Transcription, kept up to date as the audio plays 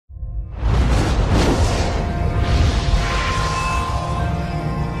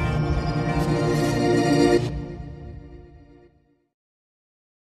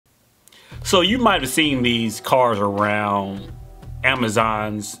So you might have seen these cars around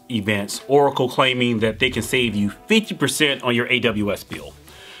Amazon's events, Oracle claiming that they can save you 50% on your AWS bill.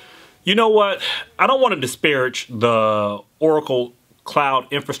 You know what? I don't want to disparage the Oracle cloud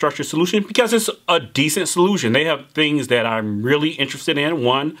infrastructure solution because it's a decent solution. They have things that I'm really interested in.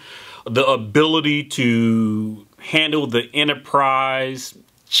 One, the ability to handle the enterprise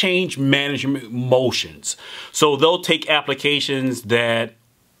change management motions. So they'll take applications that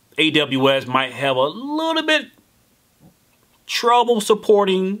AWS might have a little bit trouble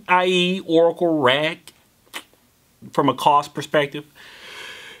supporting, i.e. Oracle RAC, from a cost perspective.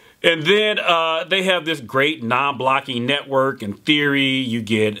 And then they have this great non-blocking network. In theory, you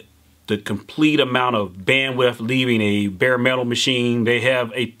get the complete amount of bandwidth leaving a bare metal machine. They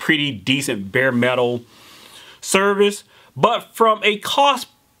have a pretty decent bare metal service, but from a cost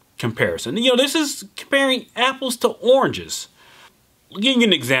comparison, this is comparing apples to oranges. I'll give you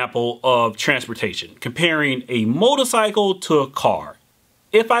an example of transportation, comparing a motorcycle to a car.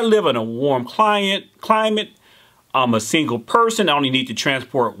 If I live in a warm climate, I'm a single person, I only need to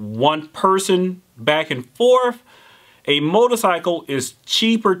transport one person back and forth, a motorcycle is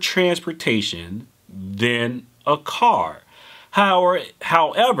cheaper transportation than a car.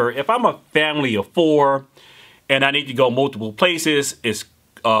 However, if I'm a family of 4 and I need to go multiple places, it's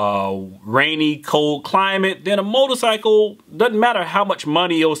rainy, cold climate, then a motorcycle, doesn't matter how much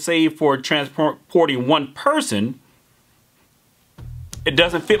money you'll save for transporting one person, it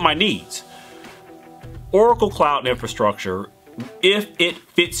doesn't fit my needs. Oracle Cloud Infrastructure, if it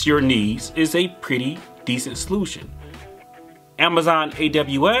fits your needs, is a pretty decent solution. Amazon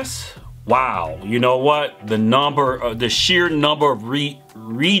AWS, wow, you know what? The sheer number of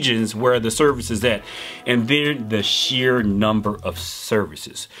regions where the service is at, and then the sheer number of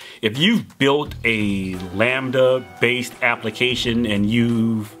services. If you've built a Lambda-based application and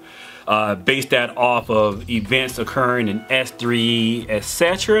you've based that off of events occurring in S3,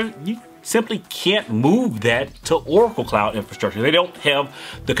 etc., you simply can't move that to Oracle Cloud Infrastructure. They don't have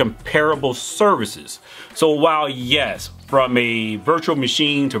the comparable services. So while yes, from a virtual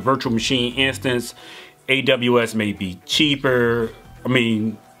machine to virtual machine instance, AWS may be cheaper.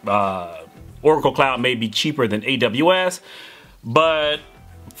 Oracle Cloud may be cheaper than AWS, but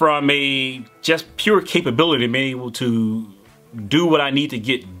from a just pure capability, being able to do what I need to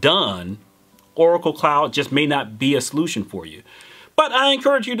get done, Oracle Cloud just may not be a solution for you. But I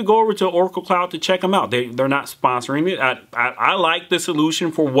encourage you to go over to Oracle Cloud to check them out. They're not sponsoring it. I like the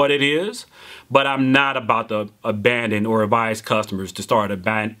solution for what it is, but I'm not about to abandon or advise customers to start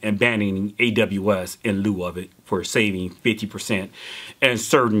abandoning AWS in lieu of it for saving 50% in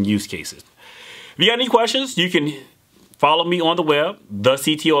certain use cases. If you got any questions, you can follow me on the web.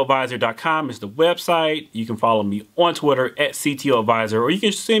 TheCTOadvisor.com is the website. You can follow me on Twitter at CTOadvisor, or you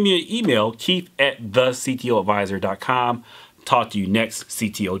can send me an email, Keith@TheCTOadvisor.com. Talk to you next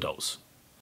CTO Dose.